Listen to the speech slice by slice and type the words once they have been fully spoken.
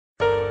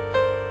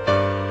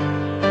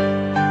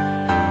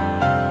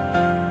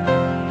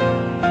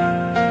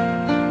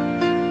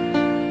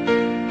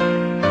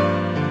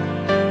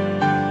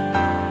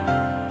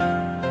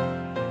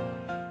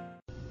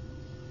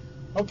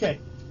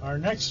our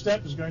next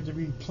step is going to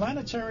be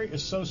planetary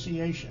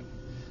association.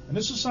 And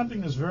this is something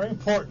that's very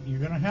important. You're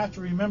going to have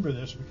to remember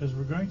this because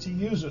we're going to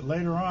use it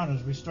later on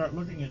as we start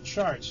looking at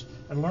charts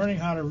and learning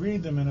how to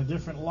read them in a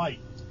different light.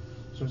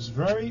 So it's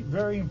very,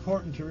 very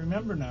important to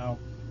remember now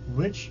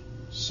which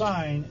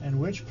sign and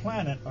which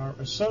planet are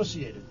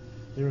associated.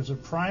 There is a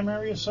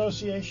primary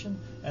association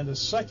and a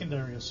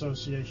secondary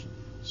association.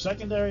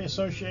 Secondary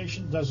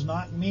association does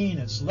not mean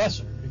it's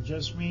lesser. It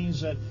just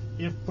means that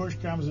if push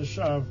comes to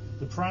shove,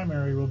 the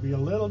primary will be a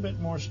little bit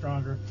more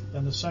stronger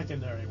than the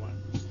secondary one.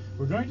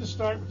 We're going to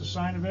start with the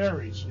sign of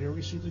Aries. Here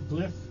we see the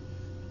glyph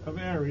of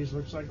Aries.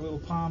 Looks like a little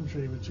palm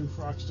tree with two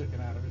frogs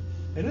sticking out of it.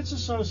 And it's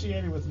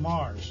associated with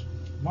Mars.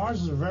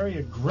 Mars is a very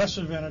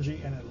aggressive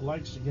energy, and it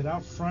likes to get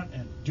out front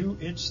and do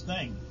its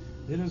thing.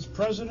 It is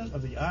president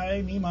of the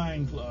I, Me,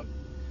 Mine Club.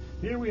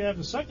 Here we have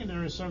the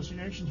secondary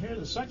association. Here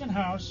the second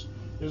house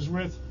is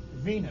with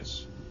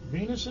Venus.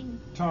 Venus and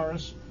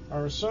Taurus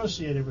are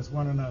associated with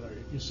one another.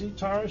 If you see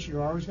Taurus,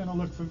 you're always going to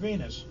look for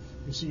Venus.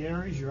 If you see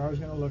Aries, you're always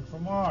going to look for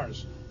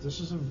Mars. This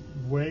is the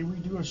way we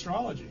do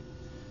astrology.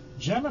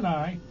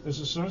 Gemini is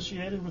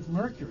associated with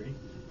Mercury,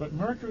 but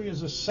Mercury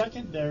is a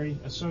secondary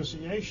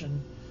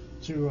association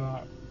to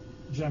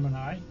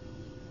Gemini,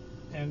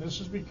 and this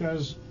is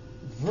because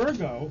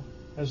Virgo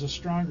has a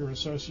stronger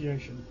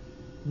association.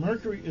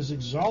 Mercury is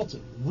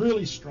exalted,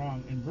 really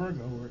strong in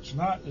Virgo, where it's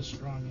not as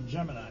strong in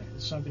Gemini.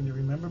 It's something to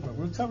remember, but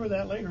we'll cover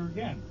that later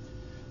again.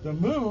 The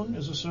moon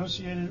is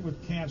associated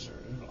with Cancer.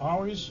 And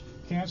always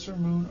Cancer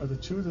and Moon are the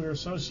two that are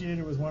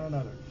associated with one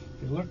another.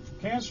 If you look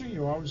for Cancer,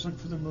 you always look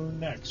for the Moon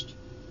next.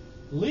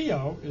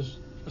 Leo is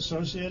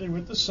associated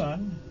with the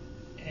Sun,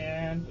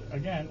 and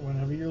again,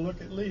 whenever you look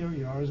at Leo,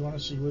 you always want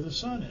to see where the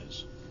Sun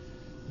is.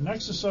 The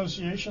next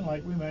association,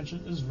 like we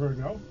mentioned, is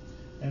Virgo,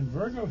 and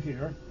Virgo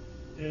here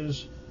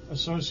is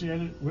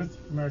associated with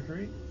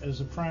Mercury as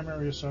a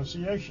primary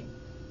association.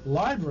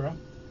 Libra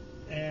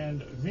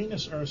and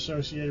Venus are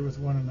associated with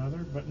one another,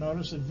 but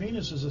notice that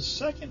Venus is a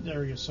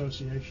secondary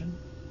association.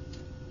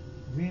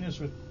 Venus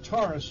with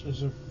Taurus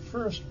is a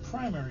first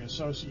primary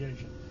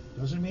association.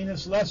 Doesn't mean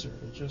it's lesser.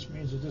 It just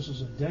means that this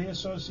is a day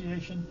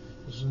association,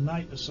 this is a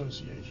night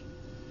association.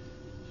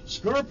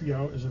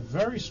 Scorpio is a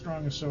very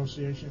strong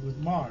association with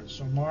Mars.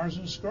 So Mars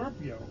and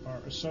Scorpio are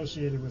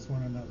associated with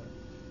one another.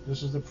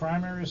 This is the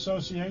primary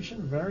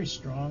association, very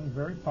strong,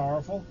 very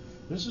powerful.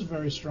 This is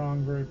very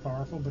strong, very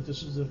powerful, but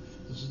this is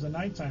the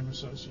nighttime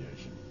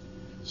association.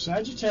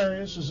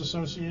 Sagittarius is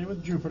associated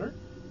with Jupiter.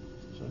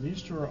 So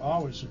these two are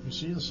always, if you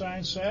see the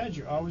sign Sag,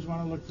 you always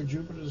want to look for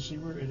Jupiter to see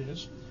where it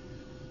is.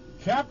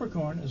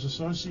 Capricorn is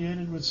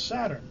associated with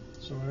Saturn.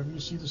 So whenever you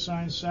see the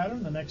sign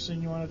Saturn, the next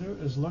thing you want to do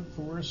is look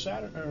for where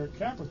Saturn, or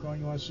Capricorn,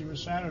 you want to see where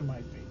Saturn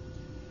might be.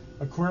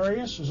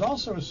 Aquarius is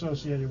also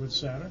associated with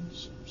Saturn,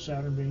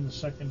 Saturn being the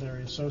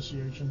secondary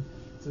association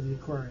to the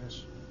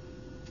Aquarius.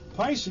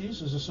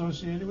 Pisces is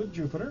associated with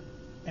Jupiter,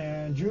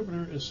 and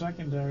Jupiter is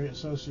secondary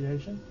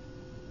association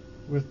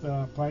with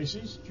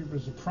Pisces. Jupiter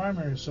is the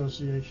primary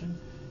association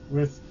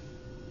with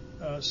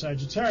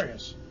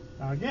Sagittarius.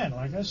 Now again,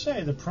 like I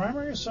say, the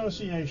primary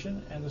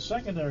association and the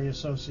secondary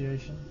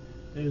association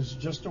is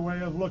just a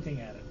way of looking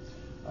at it.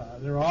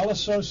 They're all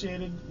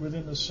associated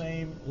within the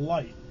same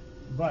light,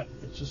 but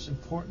it's just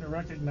important to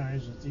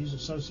recognize that these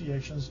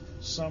associations,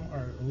 some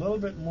are a little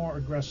bit more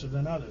aggressive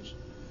than others.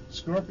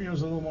 Scorpio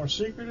is a little more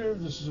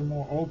secretive. This is a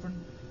more open.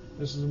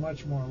 This is a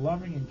much more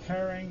loving and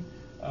caring,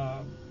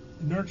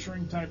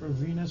 nurturing type of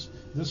Venus.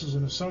 This is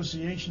an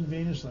association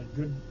Venus, like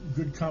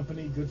good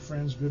company, good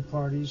friends, good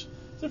parties,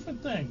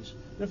 different things,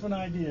 different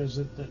ideas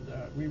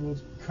that we will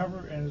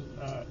cover and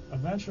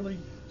eventually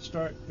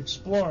start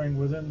exploring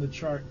within the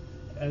chart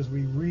as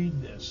we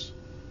read this.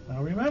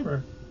 Now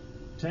remember,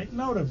 take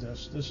note of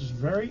this. This is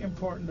very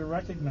important to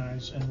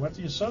recognize and what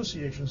the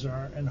associations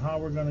are and how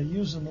we're going to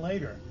use them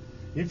later.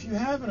 If you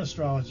have an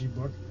astrology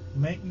book,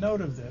 make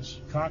note of this.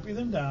 Copy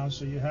them down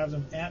so you have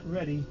them at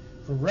ready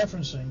for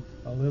referencing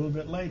a little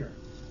bit later.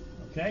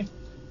 Okay?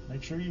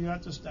 Make sure you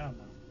got this down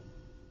now.